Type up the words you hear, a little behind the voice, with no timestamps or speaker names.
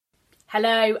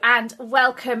Hello and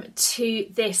welcome to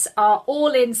this, our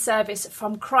all-in service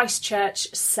from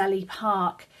Christchurch, Selly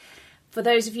Park. For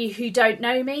those of you who don't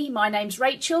know me, my name's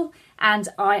Rachel and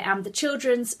I am the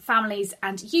Children's, Families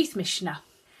and Youth Missioner.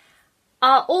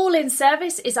 Our all-in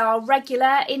service is our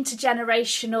regular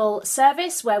intergenerational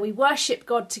service where we worship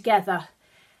God together,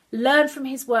 learn from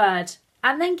His Word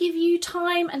and then give you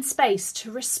time and space to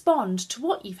respond to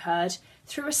what you've heard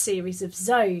through a series of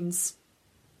zones.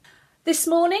 This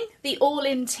morning, the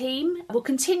All-In team will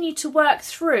continue to work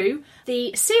through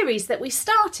the series that we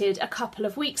started a couple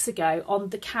of weeks ago on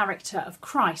the character of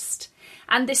Christ.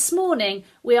 And this morning,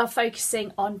 we are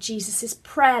focusing on Jesus'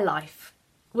 prayer life.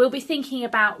 We'll be thinking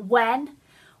about when,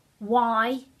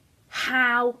 why,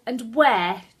 how and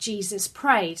where Jesus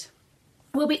prayed.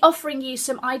 We'll be offering you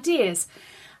some ideas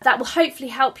that will hopefully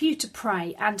help you to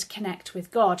pray and connect with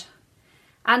God.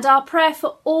 And our prayer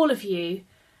for all of you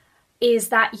is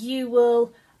that you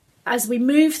will, as we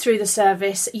move through the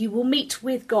service, you will meet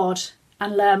with God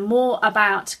and learn more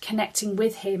about connecting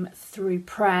with Him through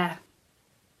prayer.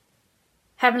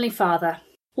 Heavenly Father,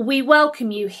 we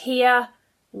welcome you here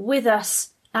with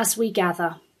us as we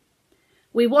gather.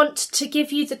 We want to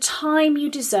give you the time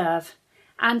you deserve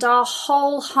and our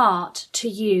whole heart to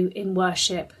you in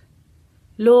worship.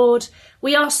 Lord,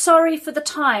 we are sorry for the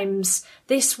times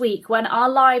this week when our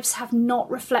lives have not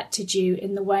reflected you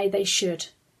in the way they should.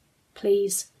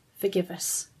 Please forgive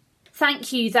us.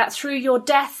 Thank you that through your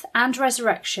death and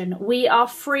resurrection, we are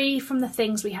free from the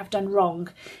things we have done wrong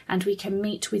and we can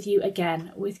meet with you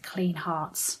again with clean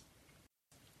hearts.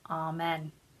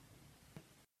 Amen.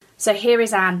 So here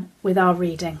is Anne with our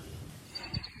reading.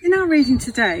 In our reading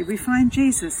today, we find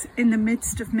Jesus in the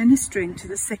midst of ministering to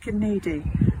the sick and needy,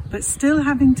 but still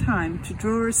having time to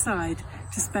draw aside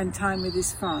to spend time with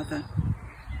his Father.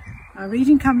 Our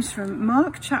reading comes from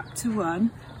Mark chapter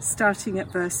 1, starting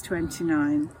at verse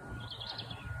 29.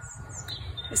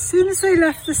 As soon as they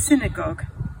left the synagogue,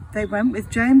 they went with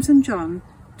James and John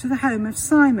to the home of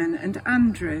Simon and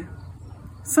Andrew.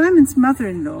 Simon's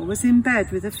mother-in-law was in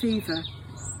bed with a fever,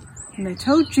 and they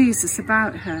told Jesus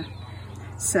about her.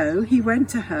 So he went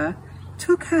to her,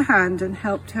 took her hand and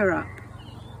helped her up.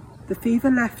 The fever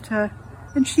left her,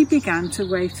 and she began to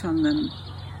wait on them.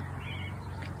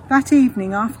 That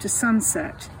evening after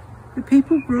sunset, the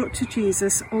people brought to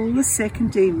Jesus all the sick and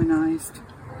demonized.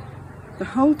 The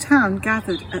whole town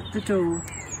gathered at the door,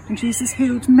 and Jesus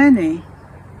healed many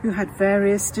who had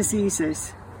various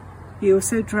diseases. He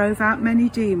also drove out many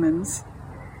demons,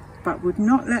 but would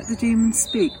not let the demons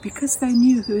speak because they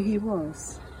knew who he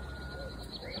was.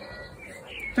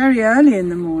 Very early in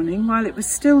the morning, while it was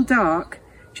still dark,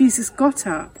 Jesus got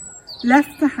up,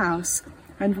 left the house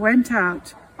and went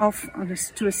out off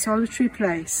to a solitary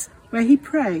place where he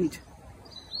prayed.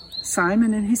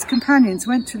 Simon and his companions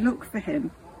went to look for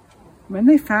him. When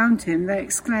they found him, they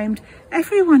exclaimed,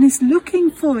 "Everyone is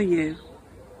looking for you."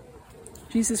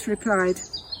 Jesus replied,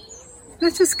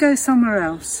 "Let us go somewhere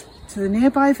else, to the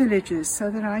nearby villages, so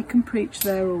that I can preach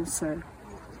there also.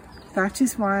 That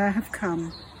is why I have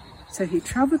come." So he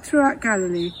travelled throughout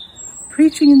Galilee,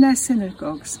 preaching in their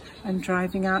synagogues and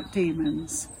driving out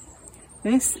demons.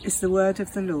 This is the word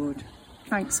of the Lord.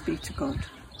 Thanks be to God.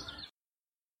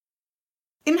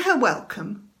 In her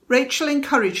welcome, Rachel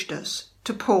encouraged us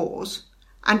to pause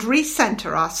and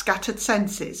recenter our scattered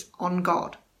senses on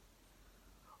God.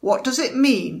 What does it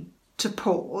mean to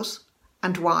pause,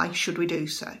 and why should we do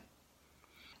so?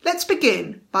 Let's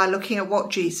begin by looking at what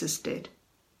Jesus did.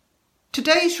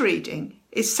 Today's reading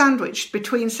is sandwiched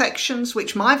between sections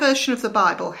which my version of the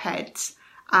Bible heads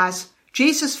as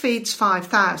Jesus feeds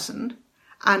 5,000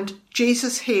 and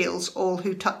Jesus heals all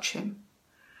who touch him.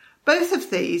 Both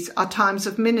of these are times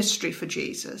of ministry for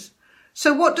Jesus.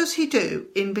 So what does he do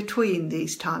in between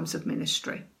these times of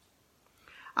ministry?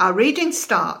 Our reading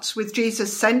starts with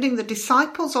Jesus sending the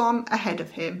disciples on ahead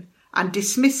of him and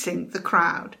dismissing the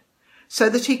crowd so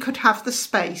that he could have the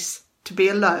space to be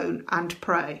alone and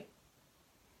pray.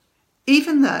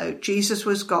 Even though Jesus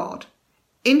was God,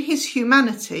 in his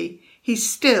humanity, he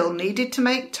still needed to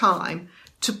make time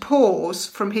to pause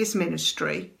from his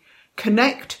ministry,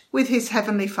 connect with his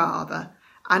Heavenly Father,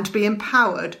 and be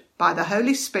empowered by the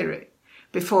Holy Spirit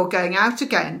before going out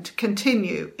again to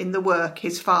continue in the work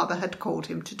his Father had called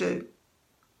him to do.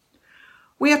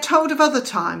 We are told of other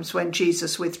times when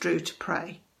Jesus withdrew to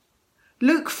pray.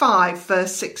 Luke 5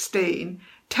 verse 16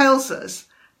 tells us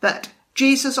that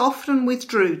Jesus often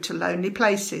withdrew to lonely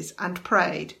places and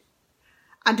prayed.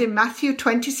 And in Matthew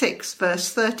 26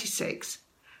 verse 36,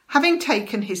 having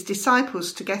taken his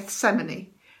disciples to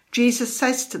Gethsemane, Jesus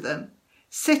says to them,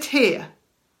 "Sit here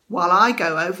while I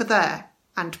go over there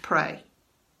and pray."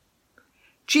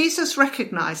 Jesus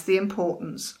recognised the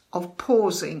importance of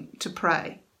pausing to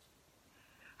pray.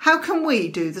 How can we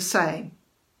do the same?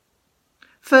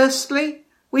 Firstly,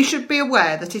 we should be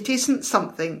aware that it isn't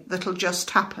something that'll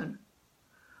just happen.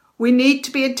 We need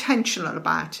to be intentional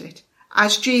about it,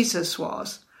 as Jesus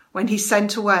was when he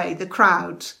sent away the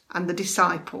crowds and the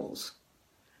disciples.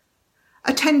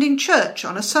 Attending church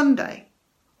on a Sunday,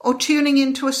 or tuning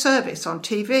into a service on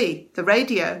TV, the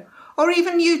radio, or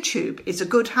even YouTube is a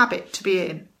good habit to be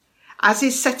in, as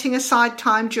is setting aside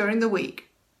time during the week,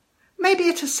 maybe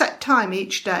at a set time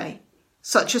each day,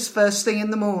 such as first thing in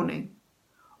the morning,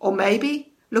 or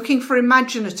maybe looking for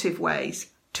imaginative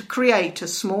ways to create a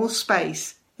small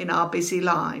space in our busy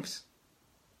lives.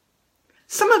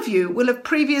 Some of you will have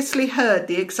previously heard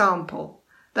the example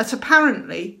that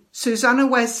apparently Susanna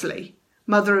Wesley,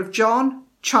 mother of John,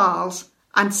 Charles,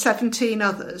 and 17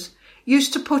 others,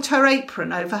 used to put her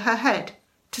apron over her head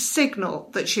to signal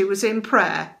that she was in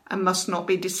prayer and must not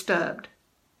be disturbed.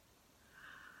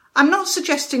 I'm not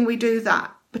suggesting we do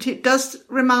that, but it does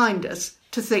remind us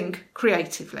to think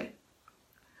creatively.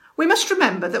 We must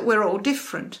remember that we're all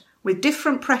different, with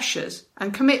different pressures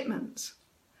and commitments.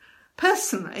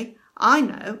 Personally, I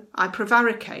know I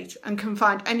prevaricate and can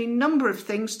find any number of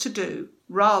things to do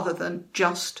rather than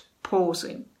just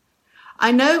pausing.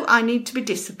 I know I need to be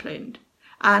disciplined,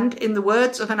 and in the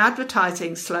words of an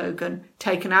advertising slogan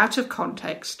taken out of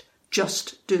context,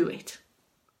 just do it.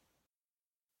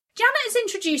 Janet has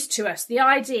introduced to us the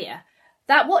idea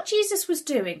that what Jesus was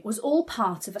doing was all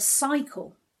part of a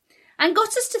cycle, and got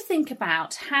us to think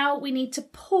about how we need to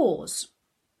pause.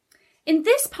 In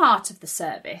this part of the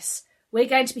service, we're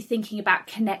going to be thinking about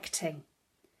connecting.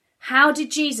 How did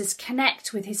Jesus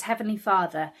connect with his Heavenly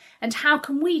Father, and how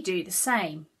can we do the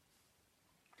same?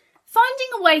 Finding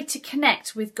a way to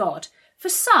connect with God, for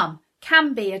some,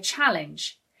 can be a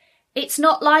challenge. It's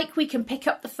not like we can pick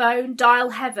up the phone,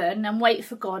 dial heaven, and wait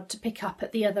for God to pick up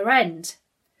at the other end.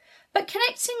 But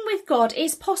connecting with God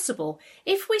is possible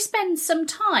if we spend some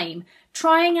time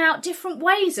trying out different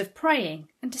ways of praying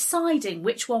and deciding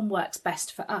which one works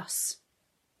best for us.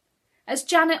 As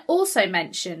Janet also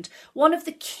mentioned, one of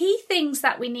the key things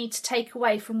that we need to take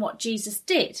away from what Jesus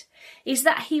did is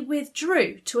that he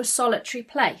withdrew to a solitary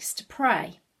place to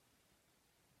pray.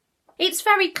 It's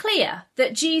very clear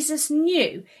that Jesus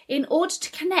knew in order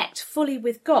to connect fully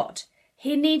with God,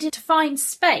 he needed to find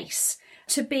space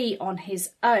to be on his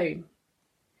own.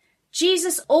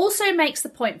 Jesus also makes the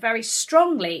point very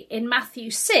strongly in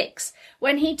Matthew 6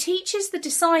 when he teaches the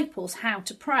disciples how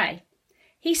to pray.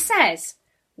 He says,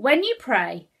 "When you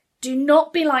pray, do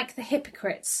not be like the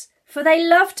hypocrites, for they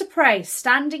love to pray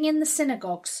standing in the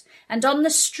synagogues and on the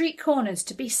street corners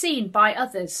to be seen by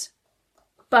others.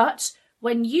 But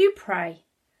when you pray,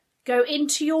 go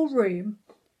into your room,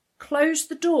 close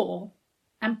the door,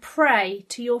 and pray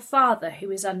to your Father who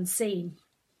is unseen."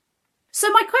 So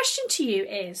my question to you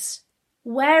is,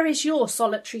 where is your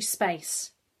solitary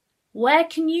space? Where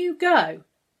can you go?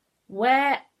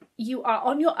 Where you are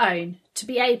on your own to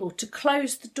be able to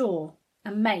close the door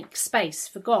and make space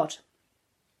for God.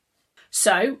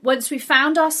 So, once we've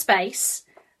found our space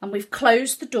and we've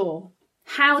closed the door,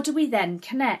 how do we then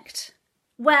connect?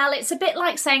 Well, it's a bit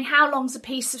like saying how long's a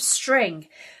piece of string,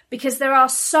 because there are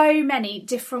so many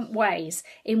different ways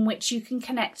in which you can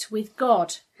connect with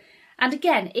God. And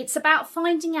again, it's about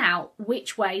finding out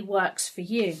which way works for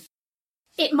you.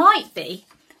 It might be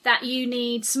that you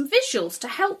need some visuals to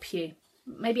help you,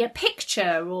 maybe a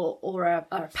picture or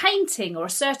a painting or a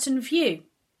certain view.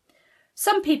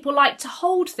 Some people like to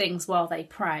hold things while they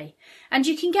pray, and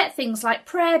you can get things like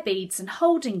prayer beads and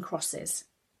holding crosses.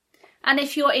 And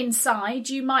if you're inside,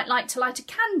 you might like to light a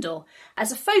candle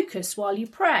as a focus while you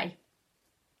pray.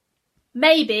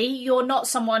 Maybe you're not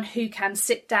someone who can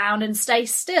sit down and stay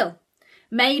still.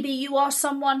 Maybe you are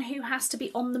someone who has to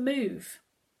be on the move.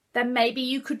 Then maybe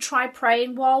you could try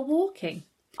praying while walking.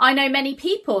 I know many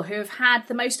people who have had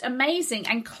the most amazing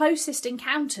and closest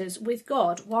encounters with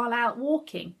God while out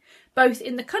walking, both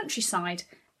in the countryside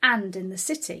and in the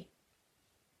city.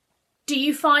 Do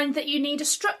you find that you need a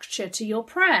structure to your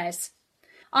prayers?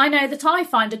 I know that I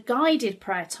find a guided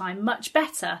prayer time much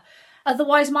better,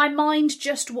 otherwise my mind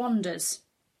just wanders.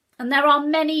 And there are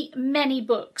many, many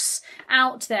books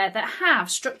out there that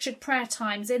have structured prayer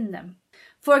times in them.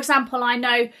 For example, I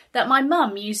know that my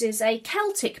mum uses a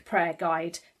Celtic prayer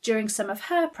guide during some of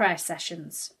her prayer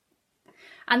sessions.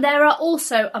 And there are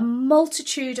also a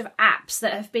multitude of apps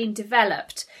that have been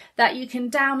developed that you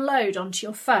can download onto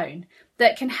your phone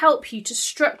that can help you to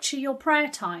structure your prayer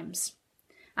times.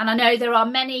 And I know there are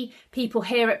many people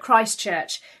here at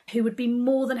Christchurch who would be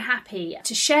more than happy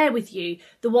to share with you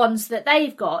the ones that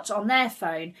they've got on their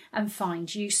phone and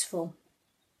find useful.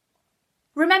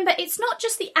 Remember, it's not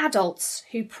just the adults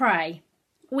who pray.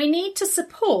 We need to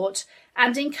support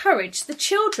and encourage the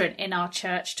children in our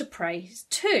church to pray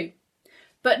too.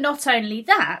 But not only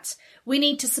that, we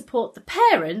need to support the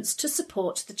parents to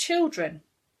support the children.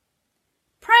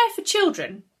 Prayer for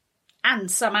children,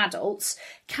 and some adults,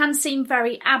 can seem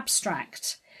very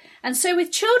abstract. And so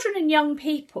with children and young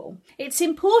people, it's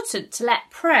important to let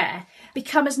prayer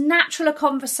become as natural a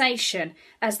conversation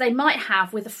as they might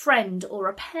have with a friend or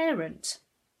a parent.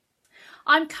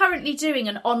 I'm currently doing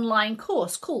an online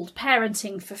course called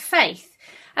Parenting for Faith,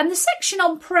 and the section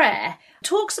on prayer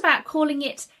talks about calling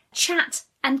it chat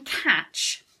and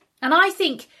catch. And I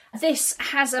think this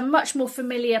has a much more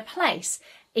familiar place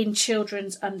in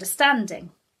children's understanding.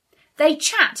 They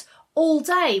chat all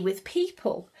day with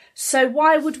people, so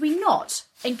why would we not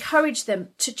encourage them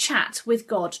to chat with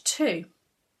God too?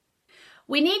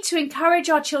 We need to encourage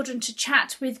our children to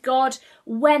chat with God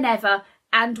whenever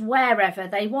and wherever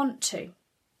they want to.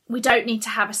 We don't need to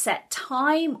have a set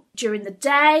time during the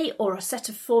day or a set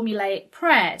of formulaic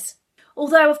prayers.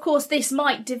 Although, of course, this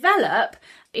might develop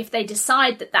if they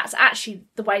decide that that's actually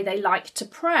the way they like to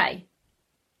pray.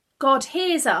 God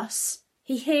hears us,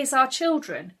 he hears our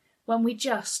children when we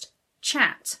just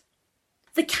chat.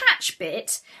 The catch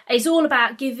bit is all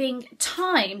about giving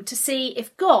time to see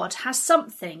if God has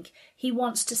something he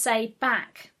wants to say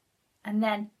back, and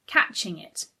then catching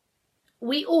it.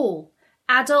 We all,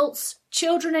 adults,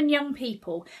 children and young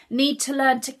people, need to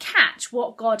learn to catch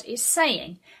what God is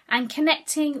saying, and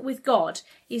connecting with God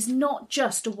is not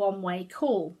just a one-way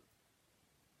call.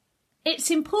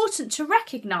 It's important to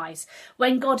recognise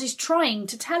when God is trying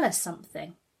to tell us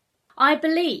something. I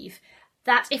believe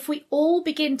that if we all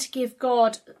begin to give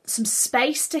God some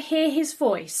space to hear his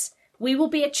voice, we will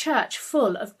be a church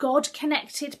full of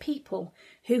God-connected people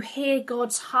who hear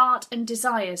God's heart and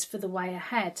desires for the way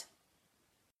ahead.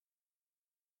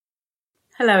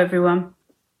 Hello everyone.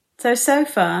 So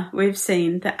far we've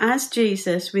seen that as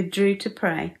Jesus withdrew to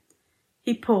pray,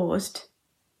 he paused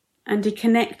and he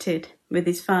connected with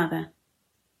his Father.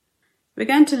 We're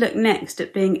going to look next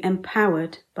at being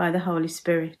empowered by the Holy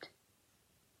Spirit.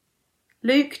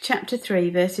 Luke chapter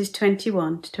 3 verses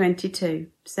 21 to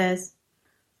 22 says,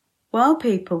 "While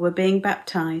people were being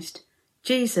baptized,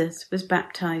 Jesus was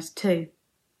baptized too.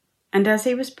 And as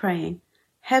he was praying,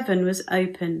 heaven was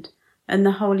opened, and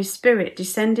the Holy Spirit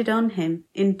descended on him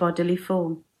in bodily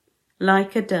form,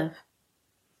 like a dove.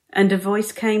 And a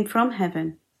voice came from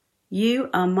heaven,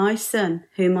 'You are my Son,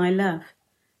 whom I love.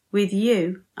 With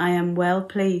you I am well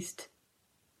pleased.'"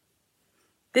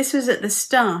 This was at the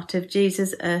start of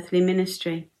Jesus' earthly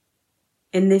ministry.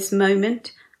 In this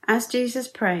moment, as Jesus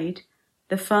prayed,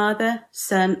 the Father,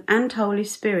 Son, and Holy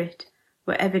Spirit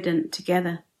were evident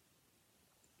together.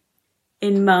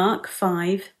 In Mark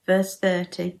 5, verse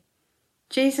 30,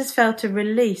 Jesus felt a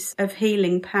release of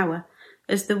healing power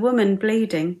as the woman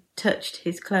bleeding touched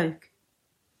his cloak.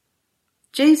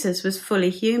 Jesus was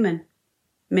fully human.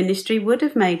 Ministry would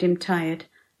have made him tired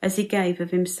as he gave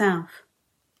of himself.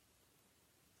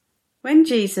 When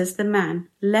Jesus, the man,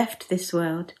 left this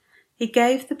world, he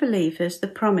gave the believers the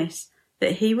promise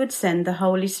that he would send the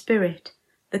Holy Spirit,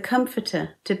 the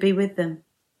Comforter, to be with them.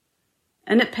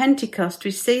 And at Pentecost we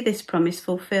see this promise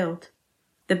fulfilled.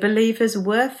 The believers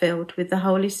were filled with the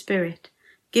Holy Spirit,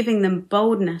 giving them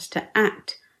boldness to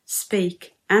act,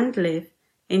 speak, and live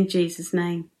in Jesus'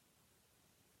 name.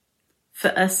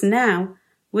 For us now,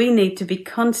 we need to be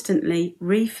constantly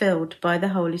refilled by the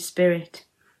Holy Spirit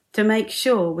to make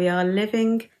sure we are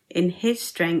living in his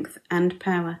strength and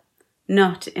power,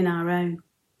 not in our own.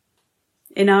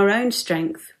 In our own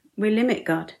strength, we limit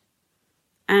God,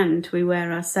 and we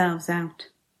wear ourselves out.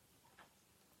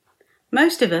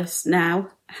 Most of us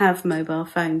now have mobile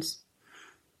phones,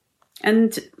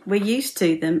 and we're used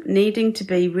to them needing to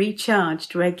be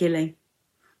recharged regularly.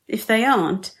 If they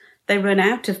aren't, they run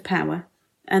out of power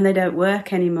and they don't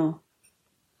work anymore.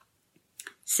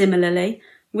 Similarly,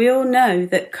 we all know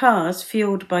that cars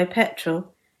fueled by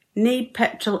petrol need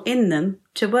petrol in them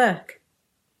to work.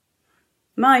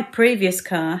 My previous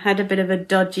car had a bit of a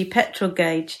dodgy petrol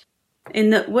gauge in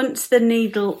that once the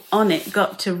needle on it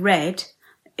got to red,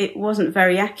 it wasn't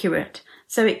very accurate.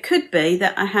 So it could be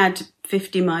that I had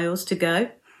 50 miles to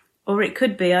go, or it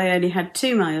could be I only had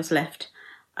 2 miles left.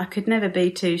 I could never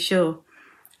be too sure.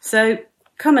 So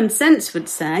common sense would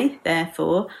say,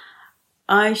 therefore,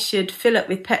 I should fill up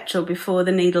with petrol before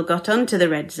the needle got onto the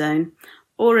red zone,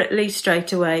 or at least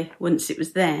straight away once it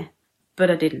was there. But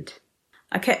I didn't.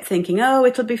 I kept thinking, oh,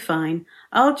 it'll be fine.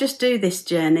 I'll just do this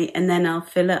journey and then I'll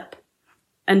fill up.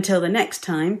 Until the next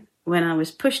time, when I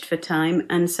was pushed for time,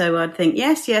 and so I'd think,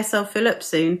 yes, I'll fill up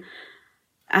soon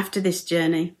after this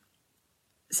journey.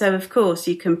 So, of course,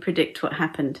 you can predict what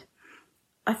happened.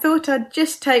 I thought I'd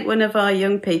just take one of our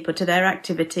young people to their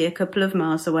activity a couple of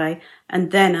miles away,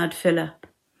 and then I'd fill up.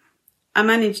 I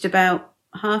managed about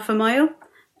half a mile,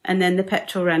 and then the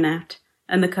petrol ran out,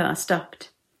 and the car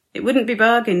stopped. It wouldn't be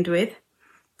bargained with.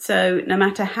 So no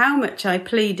matter how much I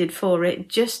pleaded for it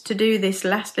just to do this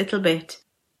last little bit,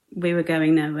 we were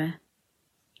going nowhere.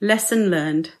 Lesson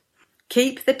learned.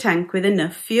 Keep the tank with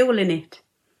enough fuel in it.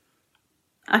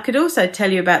 I could also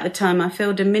tell you about the time I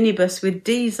filled a minibus with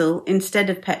diesel instead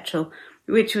of petrol,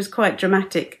 which was quite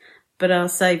dramatic, but I'll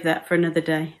save that for another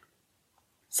day.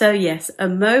 So yes, a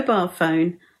mobile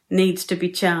phone needs to be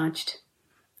charged.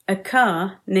 A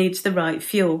car needs the right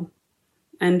fuel.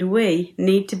 And we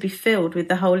need to be filled with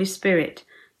the Holy Spirit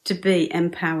to be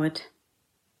empowered.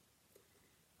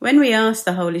 When we ask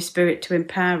the Holy Spirit to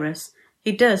empower us,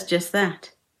 he does just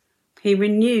that. He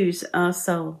renews our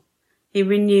soul. He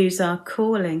renews our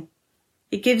calling.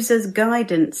 He gives us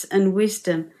guidance and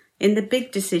wisdom in the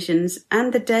big decisions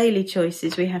and the daily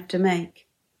choices we have to make.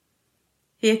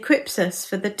 He equips us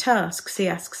for the tasks he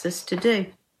asks us to do.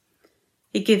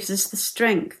 He gives us the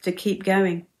strength to keep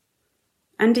going.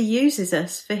 And he uses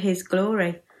us for his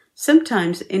glory,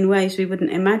 sometimes in ways we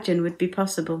wouldn't imagine would be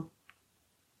possible.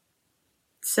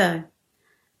 So,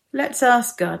 let's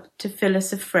ask God to fill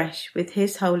us afresh with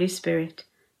his Holy Spirit,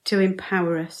 to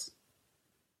empower us.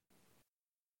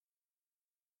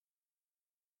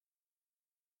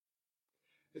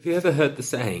 Have you ever heard the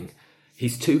saying,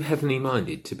 he's too heavenly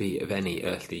minded to be of any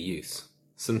earthly use?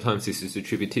 Sometimes this is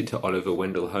attributed to Oliver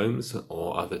Wendell Holmes,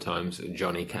 or other times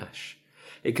Johnny Cash.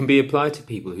 It can be applied to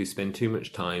people who spend too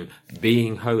much time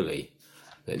being holy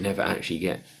that never actually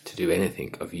get to do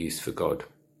anything of use for God.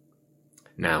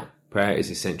 Now, prayer is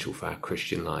essential for our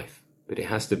Christian life, but it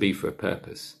has to be for a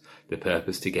purpose, the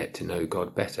purpose to get to know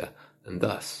God better and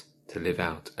thus to live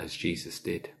out as Jesus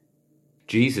did.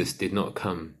 Jesus did not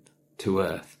come to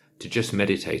earth to just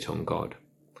meditate on God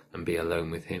and be alone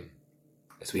with him.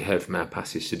 As we heard from our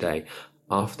passage today,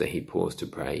 after he paused to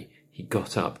pray, he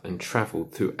got up and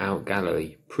travelled throughout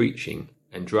Galilee, preaching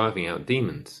and driving out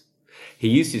demons. He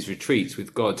used his retreats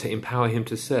with God to empower him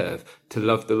to serve, to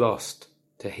love the lost,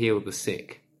 to heal the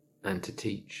sick, and to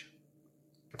teach.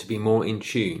 To be more in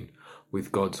tune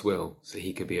with God's will so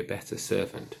he could be a better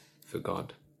servant for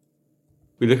God.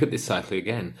 We look at this cycle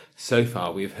again. So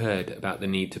far we have heard about the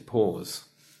need to pause,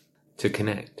 to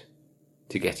connect,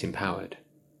 to get empowered.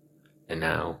 And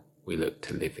now we look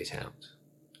to live it out,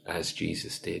 as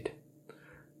Jesus did.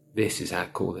 This is our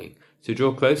calling, to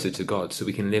draw closer to God so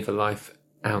we can live a life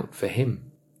out for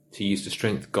him, to use the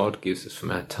strength God gives us from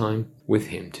our time with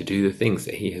him to do the things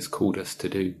that he has called us to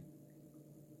do.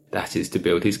 That is to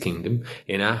build his kingdom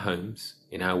in our homes,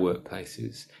 in our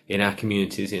workplaces, in our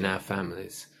communities, in our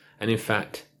families. And in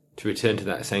fact, to return to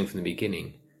that saying from the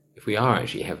beginning, if we are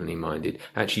actually heavenly minded,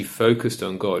 actually focused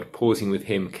on God, pausing with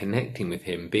him, connecting with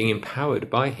him, being empowered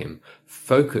by him,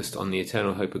 focused on the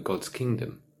eternal hope of God's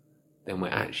kingdom, then we're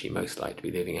actually most likely to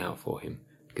be living out for him,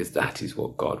 because that is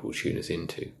what God will tune us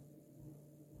into.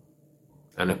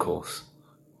 And of course,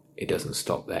 it doesn't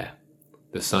stop there.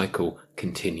 The cycle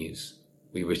continues.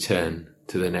 We return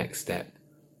to the next step,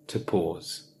 to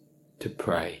pause, to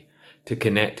pray, to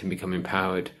connect and become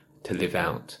empowered, to live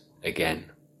out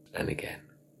again and again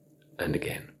and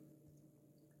again.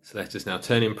 So let us now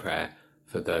turn in prayer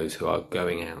for those who are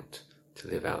going out to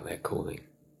live out their calling.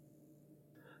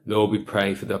 Lord, we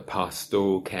pray for the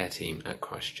pastoral care team at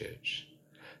Christchurch.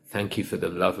 Thank you for the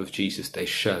love of Jesus they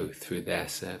show through their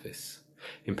service.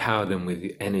 Empower them with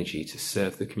the energy to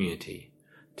serve the community,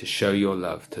 to show your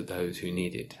love to those who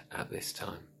need it at this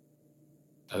time.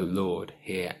 O Lord,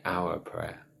 hear our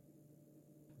prayer.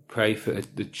 Pray for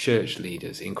the church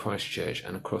leaders in Christchurch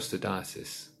and across the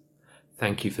diocese.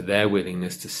 Thank you for their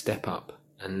willingness to step up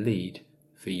and lead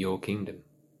for your kingdom.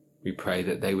 We pray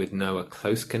that they would know a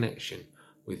close connection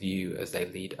with you as they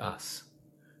lead us.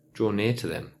 Draw near to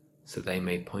them so they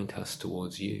may point us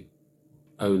towards you.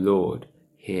 O Lord,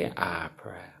 hear our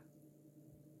prayer.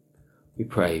 We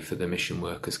pray for the mission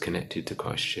workers connected to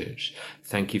Christchurch.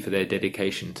 Thank you for their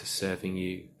dedication to serving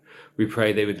you. We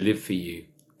pray they would live for you,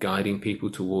 guiding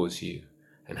people towards you,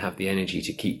 and have the energy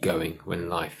to keep going when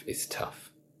life is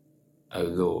tough. O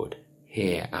Lord,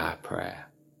 hear our prayer.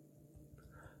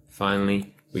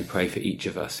 Finally, we pray for each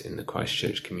of us in the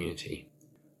Christchurch community.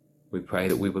 We pray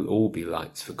that we will all be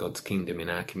lights for God's kingdom in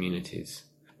our communities.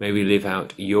 May we live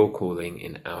out your calling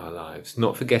in our lives,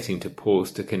 not forgetting to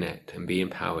pause to connect and be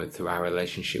empowered through our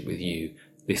relationship with you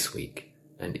this week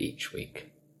and each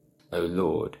week. O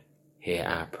Lord, hear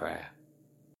our prayer.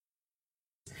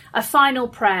 A final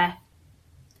prayer.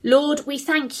 Lord, we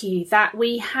thank you that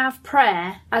we have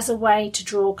prayer as a way to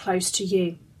draw close to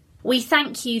you. We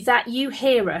thank you that you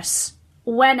hear us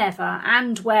whenever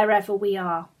and wherever we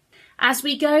are. As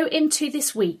we go into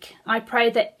this week, I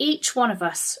pray that each one of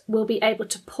us will be able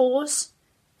to pause,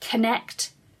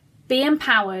 connect, be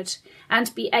empowered,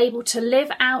 and be able to live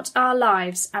out our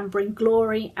lives and bring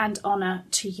glory and honour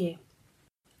to you.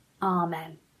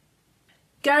 Amen.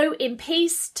 Go in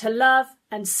peace to love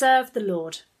and serve the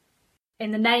Lord.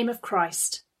 In the name of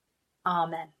Christ.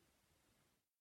 Amen.